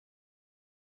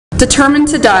Determined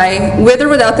to die, with or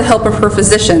without the help of her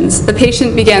physicians, the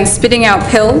patient began spitting out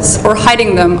pills or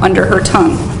hiding them under her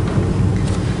tongue.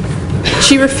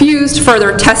 She refused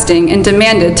further testing and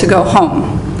demanded to go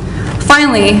home.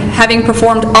 Finally, having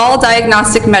performed all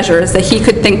diagnostic measures that he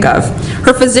could think of,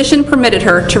 her physician permitted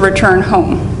her to return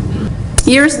home.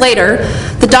 Years later,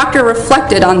 the doctor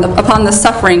reflected upon the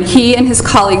suffering he and his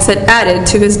colleagues had added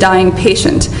to his dying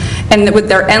patient, and with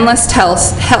their endless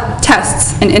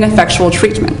tests and ineffectual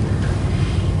treatment.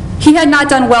 He had not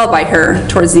done well by her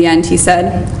towards the end, he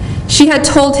said. She had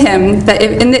told him that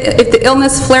if the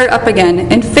illness flared up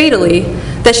again, and fatally,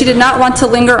 that she did not want to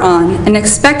linger on, and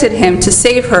expected him to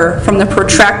save her from the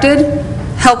protracted,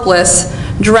 helpless,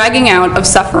 dragging out of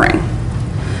suffering.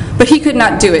 But he could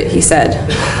not do it, he said.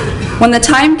 When the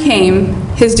time came,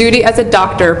 his duty as a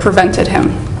doctor prevented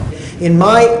him. In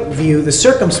my view, the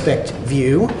circumspect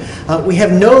view, we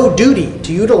have no duty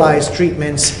to utilize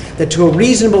treatments that to a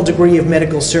reasonable degree of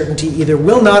medical certainty either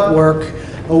will not work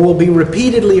or will be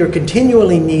repeatedly or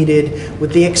continually needed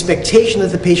with the expectation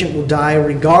that the patient will die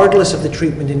regardless of the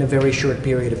treatment in a very short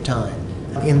period of time.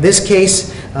 In this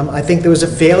case, I think there was a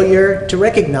failure to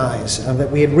recognize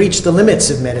that we had reached the limits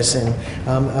of medicine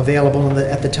available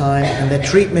at the time, and that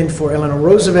treatment for Eleanor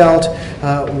Roosevelt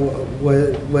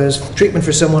was treatment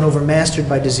for someone overmastered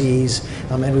by disease,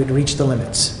 and we'd reached the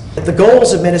limits. The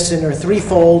goals of medicine are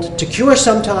threefold: to cure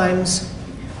sometimes,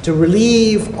 to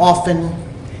relieve often,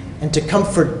 and to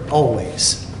comfort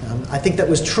always. I think that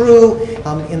was true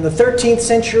in the 13th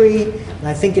century, and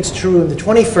I think it's true in the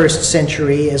 21st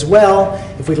century as well,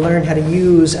 if we learn how to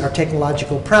use our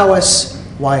technological prowess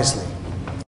wisely.